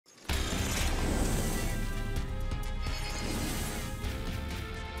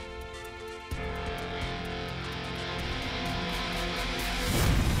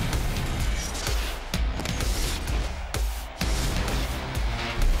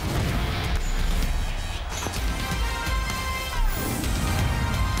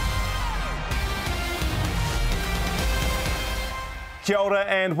Kia ora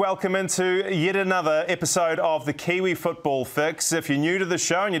and welcome into yet another episode of the Kiwi Football Fix. If you're new to the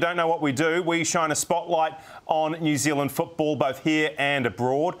show and you don't know what we do, we shine a spotlight on New Zealand football, both here and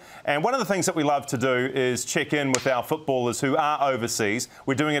abroad. And one of the things that we love to do is check in with our footballers who are overseas.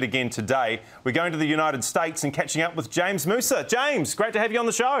 We're doing it again today. We're going to the United States and catching up with James Musa. James, great to have you on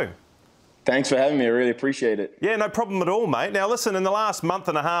the show. Thanks for having me. I really appreciate it. Yeah, no problem at all, mate. Now, listen, in the last month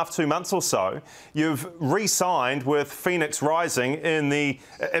and a half, 2 months or so, you've re-signed with Phoenix Rising in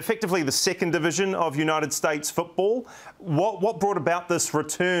effectively the second division of United States football. What brought about this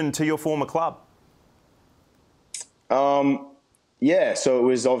return to your former club? Yeah, so it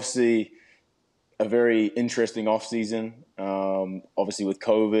was obviously a very interesting off-season. Obviously, with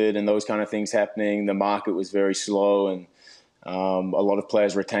COVID and those kind of things happening, the market was very slow, and a lot of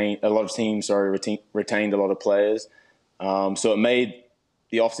teams retained a lot of players. So it made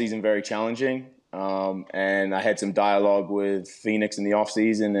the off-season very challenging. And I had some dialogue with Phoenix in the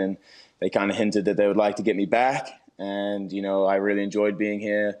off-season, and they kind of hinted that they would like to get me back. And, you know, I really enjoyed being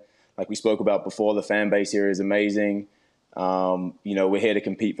here. Like we spoke about before, the fan base here is amazing. You know, we're here to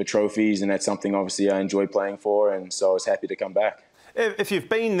compete for trophies, and that's something obviously I enjoy playing for. And so I was happy to come back. If you've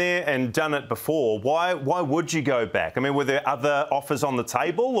been there and done it before, why would you go back? I mean, were there other offers on the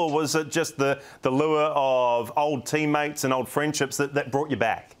table, or was it just the lure of old teammates and old friendships that brought you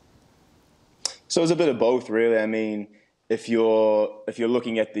back? So it was a bit of both, really. I mean, if you're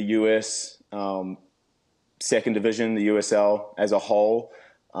looking at the US second division, the USL as a whole,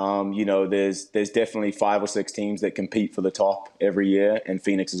 you know, there's definitely 5 or 6 teams that compete for the top every year, and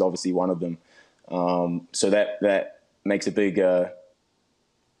Phoenix is obviously one of them. So that makes a big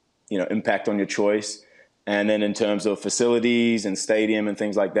impact on your choice. And then in terms of facilities and stadium and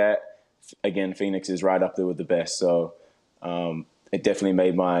things like that, again, Phoenix is right up there with the best. So it definitely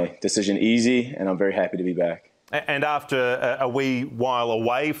made my decision easy, and I'm very happy to be back. And after a wee while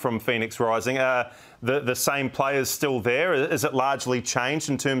away from Phoenix Rising, the same players still there? Is it largely changed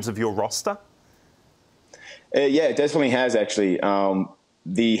in terms of your roster? Yeah, it definitely has, actually.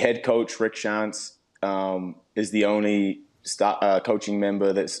 The head coach, Rick Shantz, is the only coaching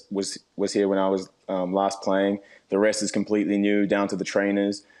member that was here when I was last playing. The rest is completely new, down to the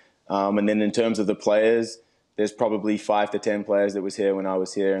trainers. And then in terms of the players, there's probably 5 to 10 players that was here when I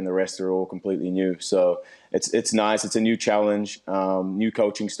was here, and the rest are all completely new. So it's nice. It's a new challenge, new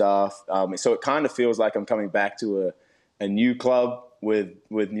coaching staff. So it kind of feels like I'm coming back to a new club with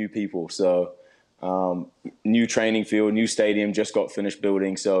new people. So new training field, new stadium, just got finished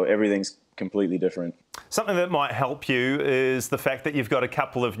building. So everything's completely different. Something that might help you is the fact that you've got a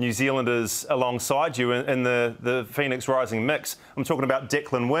couple of New Zealanders alongside you in the Phoenix Rising mix. I'm talking about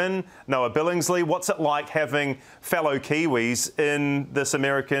Declan Wynn, Noah Billingsley. What's it like having fellow Kiwis in this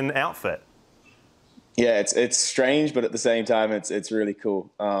American outfit? Yeah, it's strange, but at the same time, it's really cool.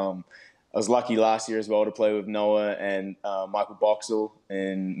 I was lucky last year as well to play with Noah and Michael Boxall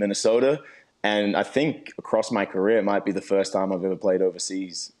in Minnesota. And I think across my career, it might be the first time I've ever played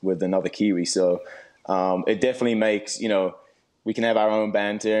overseas with another Kiwi. So it definitely makes, you know, we can have our own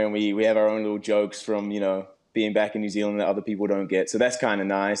banter, and we have our own little jokes from, you know, being back in New Zealand that other people don't get. So that's kind of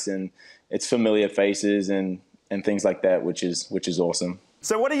nice, and it's familiar faces and things like that, which is awesome.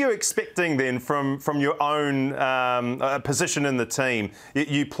 So what are you expecting then from your own position in the team?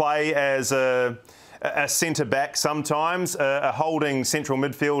 You play as a centre-back sometimes, a holding central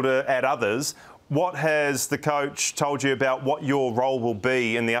midfielder at others. What has the coach told you about what your role will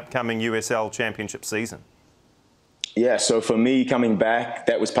be in the upcoming USL Championship season? Yeah, so for me coming back,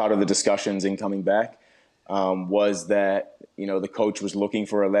 that was part of the discussions in coming back, was that, you know, the coach was looking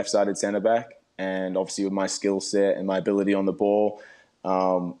for a left-sided centre-back, and obviously with my skill set and my ability on the ball,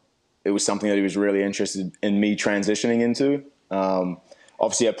 it was something that he was really interested in me transitioning into.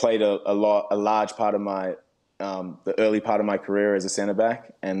 Obviously, I played a large part of the early part of my career as a centre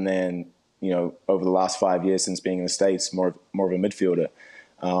back, and then, you know, over the last 5 years since being in the States, more of a midfielder.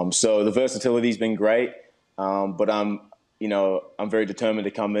 So the versatility's been great, but I'm very determined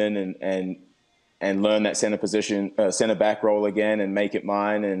to come in and learn that centre back role again, and make it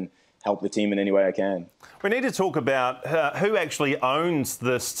mine and help the team in any way I can. We need to talk about who actually owns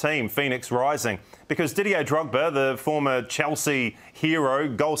this team, Phoenix Rising, because Didier Drogba, the former Chelsea hero,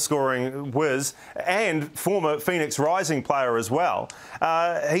 goal-scoring whiz, and former Phoenix Rising player as well,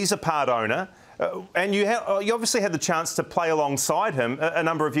 he's a part owner. And you obviously had the chance to play alongside him a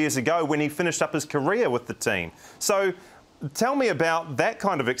number of years ago when he finished up his career with the team. So tell me about that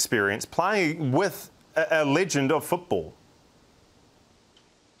kind of experience, playing with a legend of football.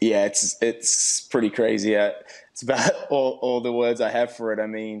 Yeah, it's pretty crazy. It's about all the words I have for it. I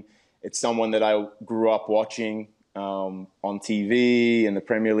mean, it's someone that I grew up watching. on TV in the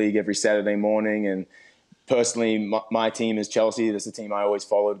Premier League every Saturday morning. And personally, my team is Chelsea. That's the team I always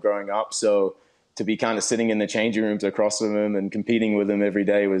followed growing up. So to be kind of sitting in the changing rooms across from him and competing with him every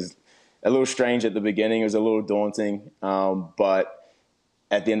day was a little strange at the beginning. It was a little daunting. But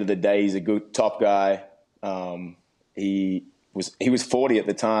at the end of the day, he's a good top guy. He was 40 at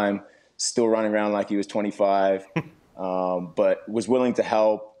the time, still running around like he was 25, but was willing to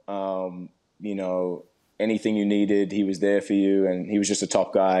help. Anything you needed, he was there for you, and he was just a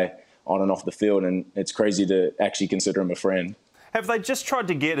top guy on and off the field, and it's crazy to actually consider him a friend. Have they just tried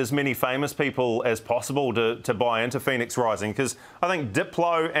to get as many famous people as possible to buy into Phoenix Rising? Because I think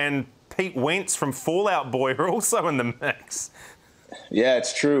Diplo and Pete Wentz from Fall Out Boy are also in the mix. Yeah,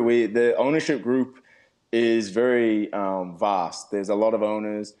 it's true. The ownership group is very vast. There's a lot of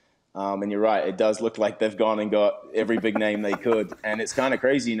owners. And you're right, it does look like they've gone and got every big name they could. And it's kind of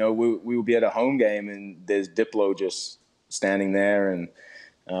crazy, we will be at a home game and there's Diplo just standing there, and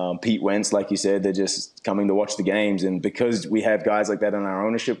Pete Wentz, like you said, they're just coming to watch the games. And because we have guys like that in our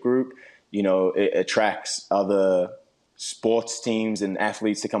ownership group, it attracts other sports teams and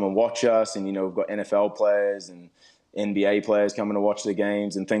athletes to come and watch us. And, we've got NFL players and NBA players coming to watch the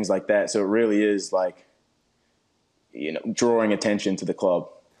games and things like that. So it really is like, drawing attention to the club,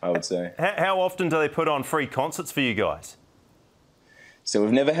 I would say. How often do they put on free concerts for you guys? So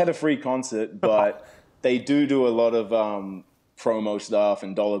we've never had a free concert, but they do a lot of promo stuff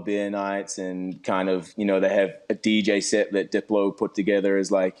and dollar beer nights, and kind of, they have a DJ set that Diplo put together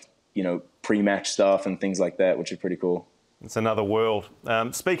as like, pre-match stuff and things like that, which is pretty cool. It's another world.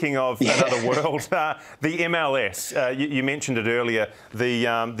 Speaking of another world, the MLS, you mentioned it earlier,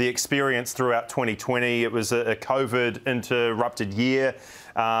 the experience throughout 2020, it was a COVID-interrupted year,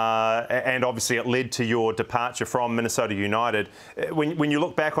 and obviously it led to your departure from Minnesota United. When you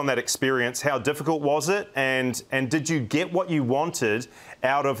look back on that experience, how difficult was it, and did you get what you wanted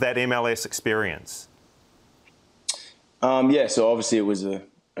out of that MLS experience? So obviously it was a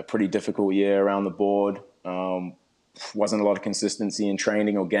pretty difficult year around the board. Wasn't a lot of consistency in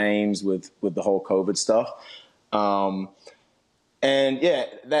training or games with the whole COVID stuff. That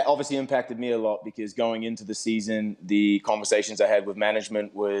obviously impacted me a lot, because going into the season, the conversations I had with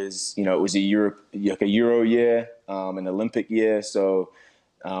management was, it was a Euro year, an Olympic year. So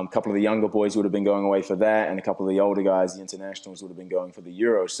a couple of the younger boys would have been going away for that, and a couple of the older guys, the internationals, would have been going for the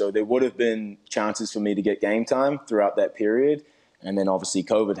Euro. So there would have been chances for me to get game time throughout that period. And then obviously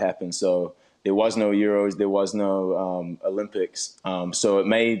COVID happened. So there was no Euros, there was no Olympics. So it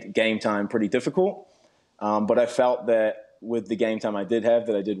made game time pretty difficult. But I felt that with the game time I did have,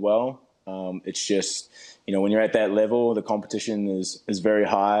 that I did well. It's just, when you're at that level, the competition is very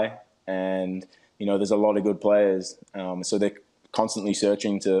high, and, there's a lot of good players. So they're constantly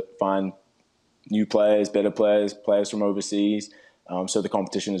searching to find new players, better players, players from overseas. So the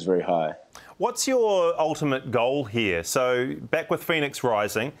competition is very high. What's your ultimate goal here? So back with Phoenix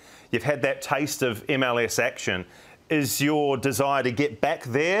Rising, you've had that taste of MLS action. Is your desire to get back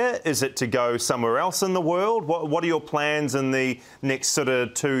there? Is it to go somewhere else in the world? What are your plans in the next sort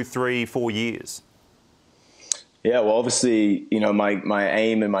of 2, 3, 4 years? Yeah, well, obviously, my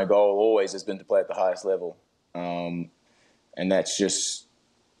aim and my goal always has been to play at the highest level. And that's just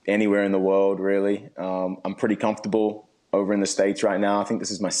anywhere in the world, really. I'm pretty comfortable over in the States right now. I think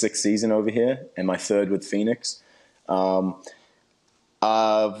this is my 6th season over here and my 3rd with Phoenix. I've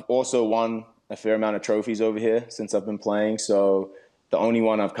also won a fair amount of trophies over here since I've been playing. So the only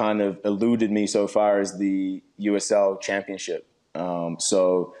one I've kind of eluded me so far is the USL Championship.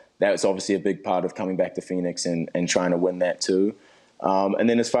 So that's obviously a big part of coming back to Phoenix and trying to win that too. And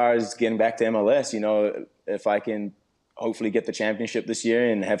then as far as getting back to MLS, if I can hopefully get the championship this year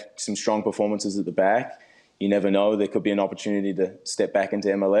and have some strong performances at the back, you never know, there could be an opportunity to step back into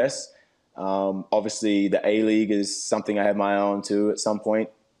MLS. Obviously, the A-League is something I have my eye on too at some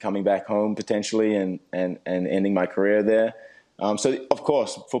point, coming back home potentially and ending my career there. So, of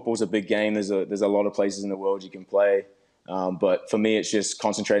course, football's a big game. There's a lot of places in the world you can play. But for me, it's just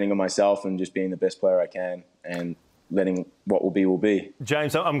concentrating on myself and just being the best player I can and letting what will be.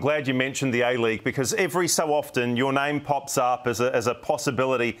 James, I'm glad you mentioned the A-League, because every so often your name pops up as a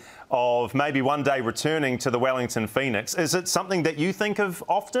possibility of maybe one day returning to the Wellington Phoenix. Is it something that you think of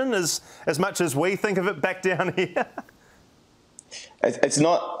often, as much as we think of it back down here? It's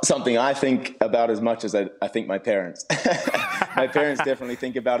not something I think about as much as I think my parents. My parents definitely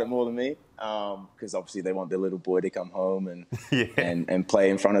think about it more than me, because obviously they want their little boy to come home and play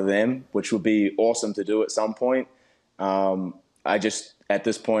in front of them, which would be awesome to do at some point. At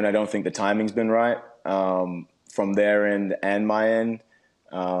this point, I don't think the timing's been right from their end and my end.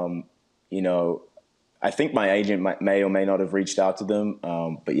 I think my agent may or may not have reached out to them,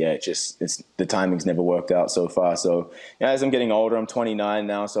 but yeah, the timing's never worked out so far. So as I'm getting older, I'm 29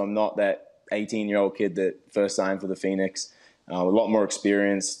 now, so I'm not that 18-year-old kid that first signed for the Phoenix. A lot more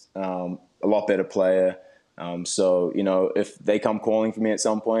experience, a lot better player. So if they come calling for me at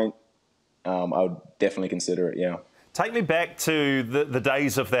some point, I would definitely consider it. Yeah. Take me back to the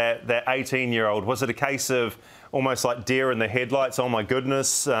days of that 18-year-old. Was it a case of almost like deer in the headlights? Oh my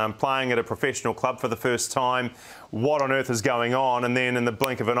goodness, playing at a professional club for the first time. What on earth is going on? And then in the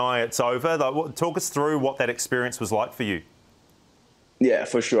blink of an eye, it's over. Talk us through what that experience was like for you. Yeah,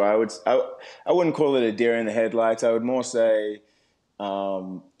 for sure. I wouldn't call it a deer in the headlights. I would more say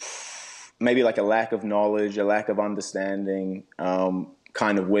maybe like a lack of knowledge, a lack of understanding,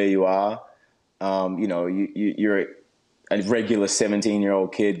 kind of where you are. You're a regular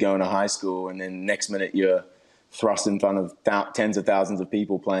 17-year-old kid going to high school, and then next minute you're thrust in front of tens of thousands of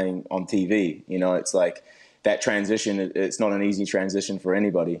people playing on TV. It's like that transition. It's not an easy transition for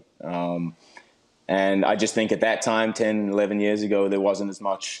anybody. And I just think at that time, 10, 11 years ago, there wasn't as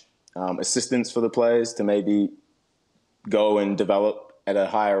much assistance for the players to maybe go and develop at a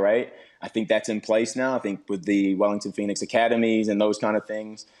higher rate. I think that's in place now. I think with the Wellington Phoenix Academies and those kind of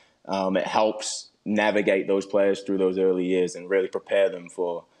things, it helps navigate those players through those early years and really prepare them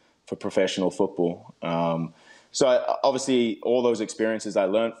for professional football. So obviously all those experiences I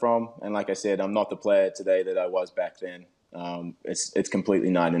learned from, and like I said, I'm not the player today that I was back then. It's completely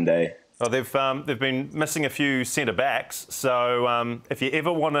night and day. Well, they've been missing a few centre backs, so if you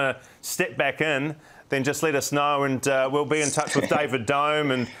ever want to step back in, then just let us know, and we'll be in touch with David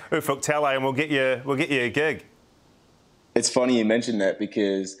Dome and Ufuk Talay, and we'll get you a gig. It's funny you mentioned that,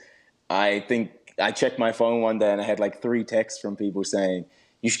 because I think I checked my phone one day and I had like 3 texts from people saying,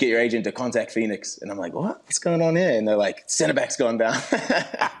 you should get your agent to contact Phoenix. And I'm like, what's going on here? And they're like, centre back's gone down.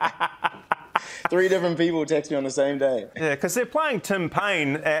 3 different people text me on the same day. Yeah, because they're playing Tim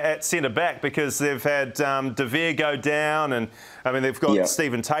Payne at centre back because they've had De Vere go down, and I mean they've got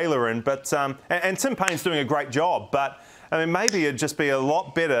Stephen Taylor in, but and Tim Payne's doing a great job, but I mean maybe it'd just be a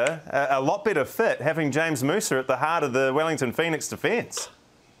lot better fit having James Musa at the heart of the Wellington Phoenix defence.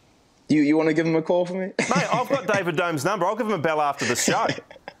 You want to give him a call for me? Mate, I've got David Dome's number. I'll give him a bell after the show.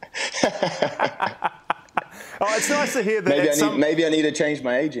 Oh, it's nice to hear that. Maybe I need to change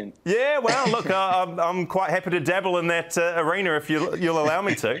my agent. Yeah, well, look, I'm quite happy to dabble in that arena if you'll allow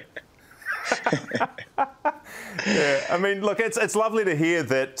me to. Yeah, I mean, look, it's lovely to hear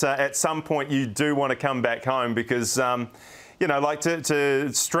that at some point you do want to come back home, because like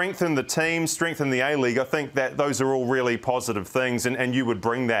to strengthen the team, strengthen the A-League. I think that those are all really positive things, and you would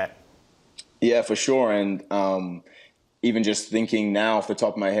bring that. Yeah, for sure. And even just thinking now off the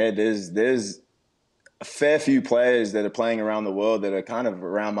top of my head, there's a fair few players that are playing around the world that are kind of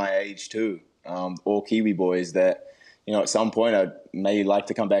around my age too, all Kiwi boys that, at some point I may like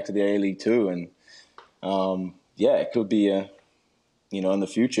to come back to the A-League too. And it could be in the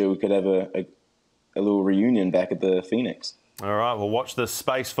future we could have a little reunion back at the Phoenix. All right, well, watch this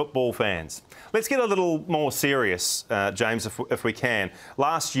space, football fans. Let's get a little more serious, James, if we can.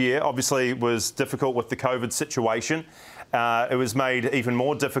 Last year, obviously, was difficult with the COVID situation. It was made even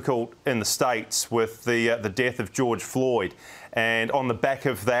more difficult in the States with the death of George Floyd. And on the back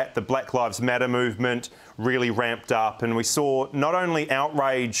of that, the Black Lives Matter movement really ramped up. And we saw not only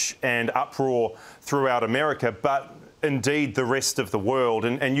outrage and uproar throughout America, but indeed the rest of the world,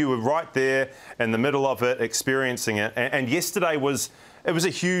 and you were right there in the middle of it, experiencing it. And yesterday was a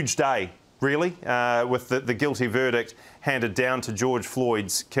huge day, really, with the guilty verdict handed down to George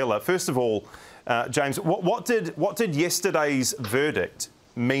Floyd's killer. First of all, James, what did yesterday's verdict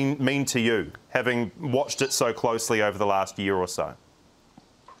mean to you, having watched it so closely over the last year or so?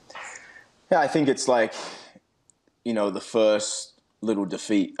 Yeah, I think it's like, the first little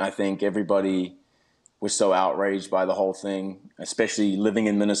defeat. I think everybody was so outraged by the whole thing, especially living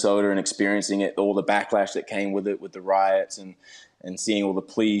in Minnesota and experiencing it, all the backlash that came with it, with the riots and seeing all the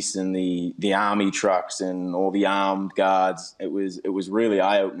police and the army trucks and all the armed guards. It was really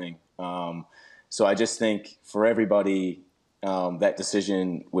eye-opening. So I just think for everybody, that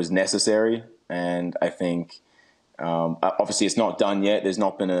decision was necessary. And I think, obviously it's not done yet. There's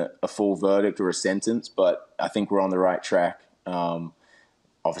not been a full verdict or a sentence, but I think we're on the right track.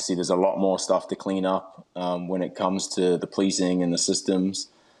 Obviously, there's a lot more stuff to clean up when it comes to the policing and the systems.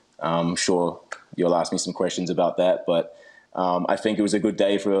 I'm sure you'll ask me some questions about that, but I think it was a good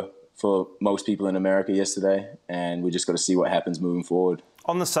day for most people in America yesterday, and we just got to see what happens moving forward.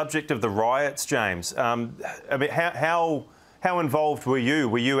 On the subject of the riots, James, I mean, how How involved were you?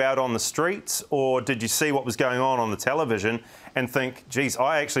 Were you out on the streets, or did you see what was going on the television and think, geez,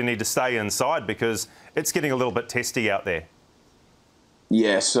 I actually need to stay inside because it's getting a little bit testy out there?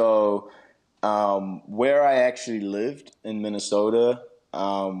 Yeah, so where I actually lived in Minnesota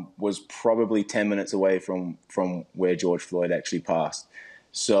was probably 10 minutes away from where George Floyd actually passed.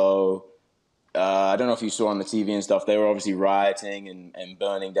 So I don't know if you saw on the TV and stuff, they were obviously rioting and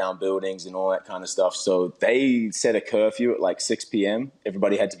burning down buildings and all that kind of stuff. So they set a curfew at like 6 p.m.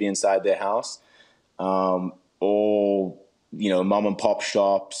 Everybody had to be inside their house. All, mom and pop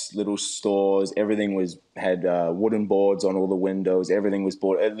shops, little stores, everything had wooden boards on all the windows. Everything was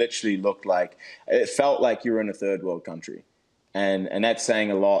board. It felt like you were in a third world country. And that's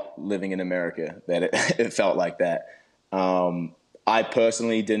saying a lot living in America, that it felt like that. I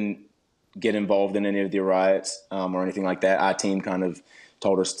personally didn't get involved in any of the riots or anything like that. Our team kind of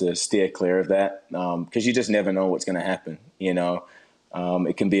told us to steer clear of that because you just never know what's going to happen.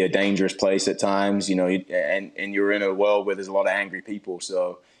 It can be a dangerous place at times, and you're in a world where there's a lot of angry people.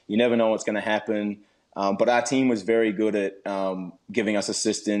 So you never know what's going to happen. But our team was very good at giving us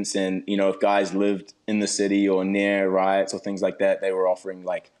assistance. And, if guys lived in the city or near riots or things like that, they were offering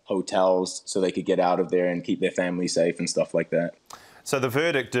like hotels so they could get out of there and keep their family safe and stuff like that. So the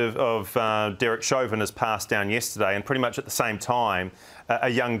verdict of Derek Chauvin is passed down yesterday, and pretty much at the same time, a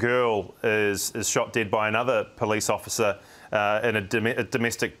young girl is shot dead by another police officer in a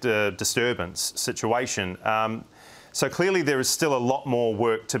domestic disturbance situation. So clearly there is still a lot more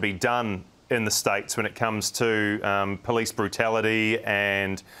work to be done in the States when it comes to police brutality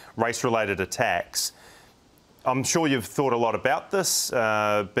and race-related attacks. I'm sure you've thought a lot about this,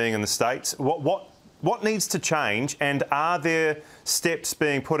 being in the States. What needs to change, and are there steps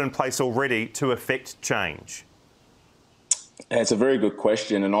being put in place already to affect change? It's a very good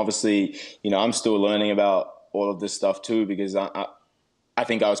question, and obviously, I'm still learning about all of this stuff too, because I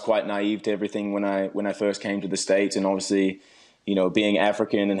think I was quite naive to everything when I first came to the States, and obviously, being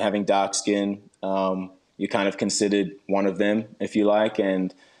African and having dark skin, you're kind of considered one of them, if you like,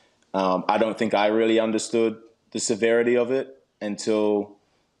 and I don't think I really understood the severity of it until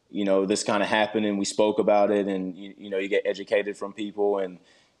this kind of happened and we spoke about it, and you get educated from people, and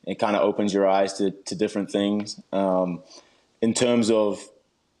it kind of opens your eyes to different things. In terms of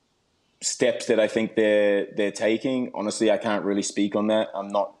steps that I think they're taking, honestly, I can't really speak on that. I'm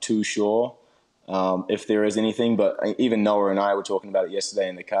not too sure if there is anything, but even Noah and I were talking about it yesterday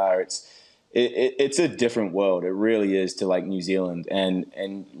in the car. It's a different world. It really is to like New Zealand,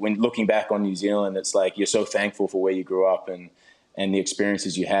 and when looking back on New Zealand, it's like you're so thankful for where you grew up and the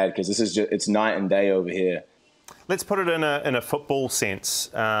experiences you had, because it's night and day over here. Let's put it in a football sense,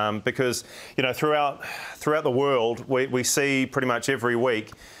 because throughout the world we see pretty much every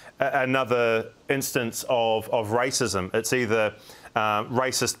week another instance of racism. It's either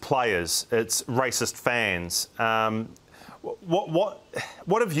racist players, it's racist fans.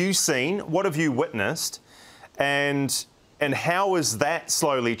 What have you seen? What have you witnessed? And how is that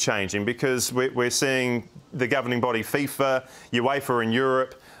slowly changing? Because we're seeing the governing body, FIFA, UEFA in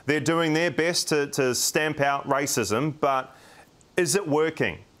Europe, they're doing their best to stamp out racism, but is it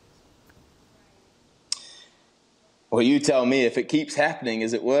working? Well, you tell me. If it keeps happening,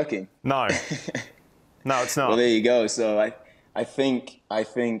 is it working? No. No, it's not. Well, there you go. So I think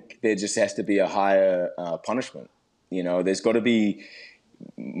there just has to be a higher punishment. There's got to be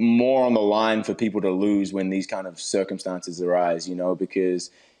more on the line for people to lose when these kind of circumstances arise,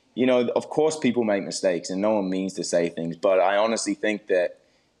 because, of course people make mistakes and no one means to say things, but I honestly think that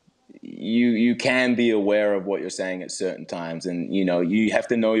you can be aware of what you're saying at certain times, and, you have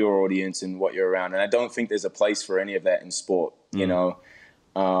to know your audience and what you're around. And I don't think there's a place for any of that in sport,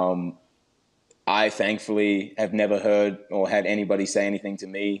 I thankfully have never heard or had anybody say anything to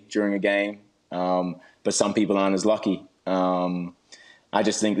me during a game, but some people aren't as lucky. I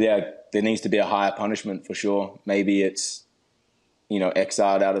just think there needs to be a higher punishment for sure. Maybe it's,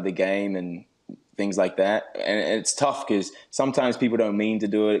 exiled out of the game and things like that. And it's tough because sometimes people don't mean to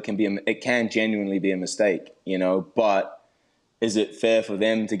do it. It can genuinely be a mistake, but is it fair for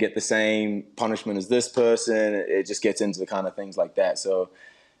them to get the same punishment as this person? It just gets into the kind of things like that. So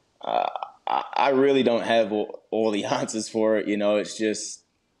I really don't have all the answers for it.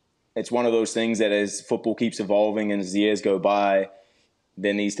 It's one of those things that as football keeps evolving and as the years go by,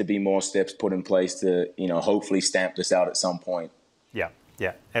 there needs to be more steps put in place to, hopefully stamp this out at some point.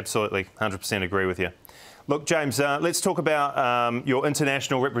 Yeah, absolutely. 100% agree with you. Look, James, let's talk about your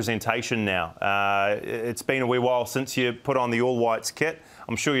international representation now. It's been a wee while since you put on the All Whites kit.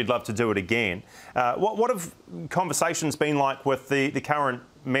 I'm sure you'd love to do it again. What have conversations been like with the current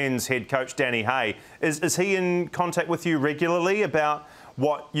men's head coach Danny Hay. Is he in contact with you regularly about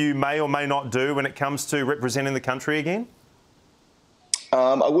what you may or may not do when it comes to representing the country again?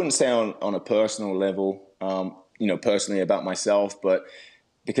 I wouldn't say on a personal level, personally about myself, but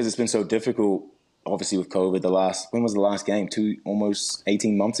because it's been so difficult, obviously with COVID, when was the last game? Almost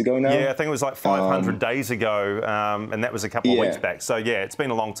 18 months ago now? Yeah, I think it was like 500 days ago, and that was a couple of weeks back. So, yeah, it's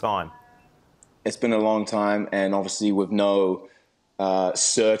been a long time. It's been a long time, and obviously with no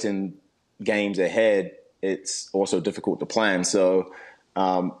certain games ahead, it's also difficult to plan. So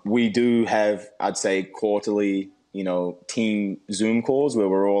we do have, I'd say, quarterly, team Zoom calls where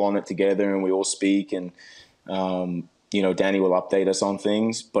we're all on it together and we all speak, and Danny will update us on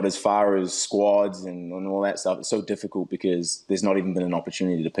things. But as far as squads and all that stuff, it's so difficult because there's not even been an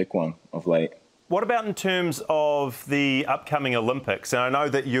opportunity to pick one of late. What about in terms of the upcoming Olympics? And I know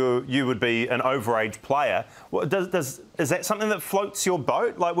that you would be an overage player. Is that something that floats your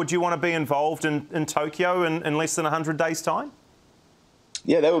boat? Like, would you want to be involved in Tokyo in less than 100 days' time?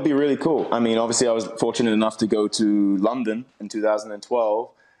 Yeah, that would be really cool. I mean, obviously, I was fortunate enough to go to London in 2012.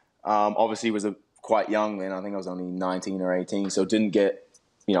 Obviously, was quite young then. I think I was only 19 or 18, so didn't get,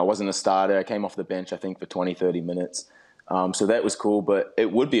 I wasn't a starter. I came off the bench, I think, for 20, 30 minutes. So that was cool, but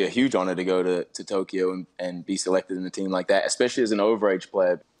it would be a huge honour to go to Tokyo and be selected in a team like that, especially as an overage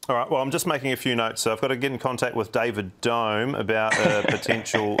player. All right, well, I'm just making a few notes, so I've got to get in contact with David Dome about a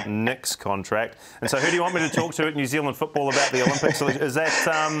potential Knicks contract. And so who do you want me to talk to at New Zealand Football about the Olympics? Is that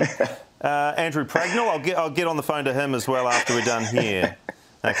Andrew Pragnell? I'll get on the phone to him as well after we're done here.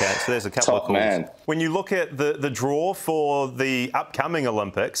 Okay, so there's a couple of calls. Man. When you look at the draw for the upcoming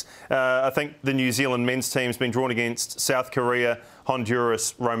Olympics, I think the New Zealand men's team's been drawn against South Korea,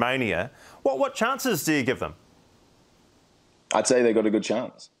 Honduras, Romania. What chances do you give them? I'd say they got a good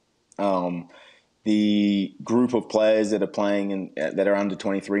chance. The group of players that are playing that are under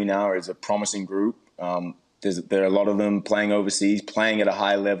 23 now is a promising group. There are a lot of them playing overseas, playing at a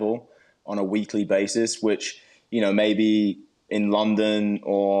high level on a weekly basis, which, maybe in London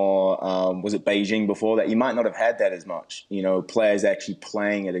or was it Beijing before that, you might not have had that as much. Players actually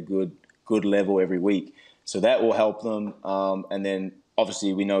playing at a good level every week. So that will help them. And then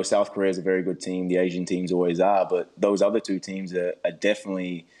obviously we know South Korea is a very good team. The Asian teams always are. But those other two teams are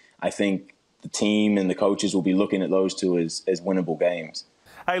definitely, I think, the team and the coaches will be looking at those two as winnable games.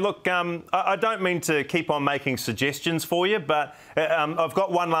 Hey, look, I don't mean to keep on making suggestions for you, but I've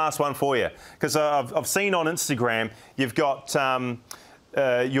got one last one for you. Because I've seen on Instagram you've got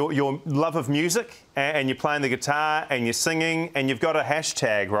your love of music and you're playing the guitar and you're singing and you've got a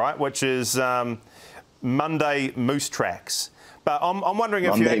hashtag, right, which is Monday Moose Tracks. But I'm wondering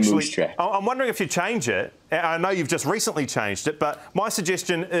if I'm wondering if you change it. I know you've just recently changed it, but my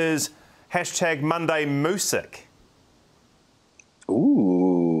suggestion is hashtag Monday Music.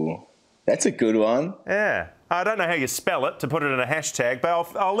 Ooh, that's a good one. Yeah. I don't know how you spell it to put it in a hashtag,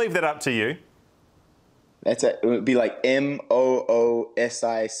 but I'll leave that up to you. It would be like MOOSIC,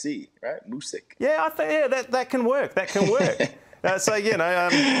 right? Music. Yeah, I think that can work. That can work. So,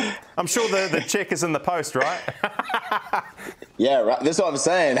 I'm sure the check is in the post, right? Yeah, right. That's what I'm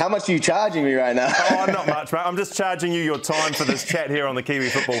saying. How much are you charging me right now? Oh, not much, mate. I'm just charging you your time for this chat here on the Kiwi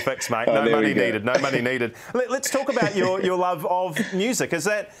Football Fix, mate. No money needed. No money needed. Let's talk about your love of music. Is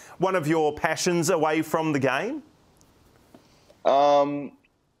that one of your passions away from the game?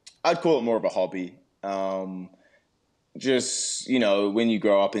 I'd call it more of a hobby. Just, when you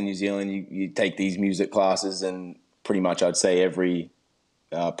grow up in New Zealand, you take these music classes and pretty much I'd say every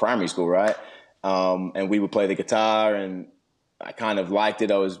primary school, right? And we would play the guitar and I kind of liked it.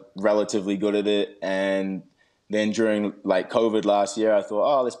 I was relatively good at it. And then during COVID last year, I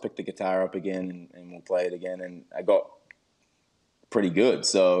thought, let's pick the guitar up again and we'll play it again. And I got pretty good.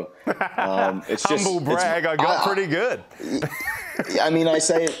 So it's just humble brag. I got pretty good. I mean, I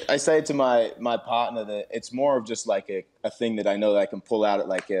say it to my partner that it's more of just like a thing that I know that I can pull out at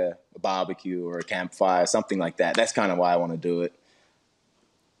like a barbecue or a campfire, something like that. That's kind of why I want to do it.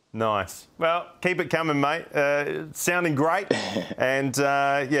 Nice. Well, keep it coming, mate. Sounding great. And,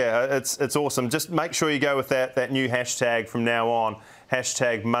 it's awesome. Just make sure you go with that new hashtag from now on,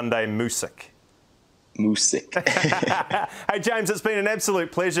 hashtag Monday Music. Music. Hey, James, it's been an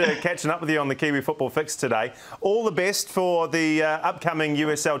absolute pleasure catching up with you on the Kiwi Football Fix today. All the best for the upcoming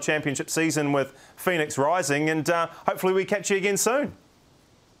USL Championship season with Phoenix Rising, and hopefully we catch you again soon.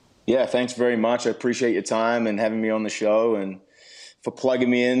 Yeah, thanks very much. I appreciate your time and having me on the show and for plugging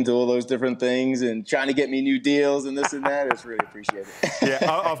me into all those different things and trying to get me new deals and this and that. It's really appreciated. Yeah,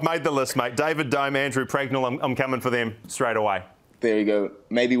 I've made the list, mate. David Dome, Andrew Pragnell, I'm coming for them straight away. There you go.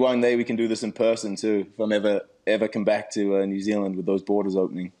 Maybe one day we can do this in person too, if I'm ever ever come back to New Zealand with those borders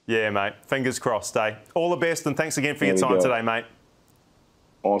opening. Yeah, mate. Fingers crossed, eh? All the best, and thanks again for your time today, mate.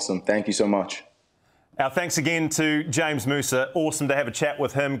 Awesome. Thank you so much. Our thanks again to James Musa. Awesome to have a chat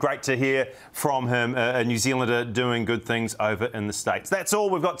with him. Great to hear from him, a New Zealander doing good things over in the States. That's all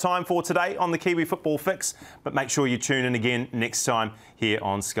we've got time for today on the Kiwi Football Fix, but make sure you tune in again next time here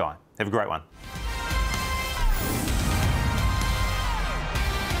on Sky. Have a great one.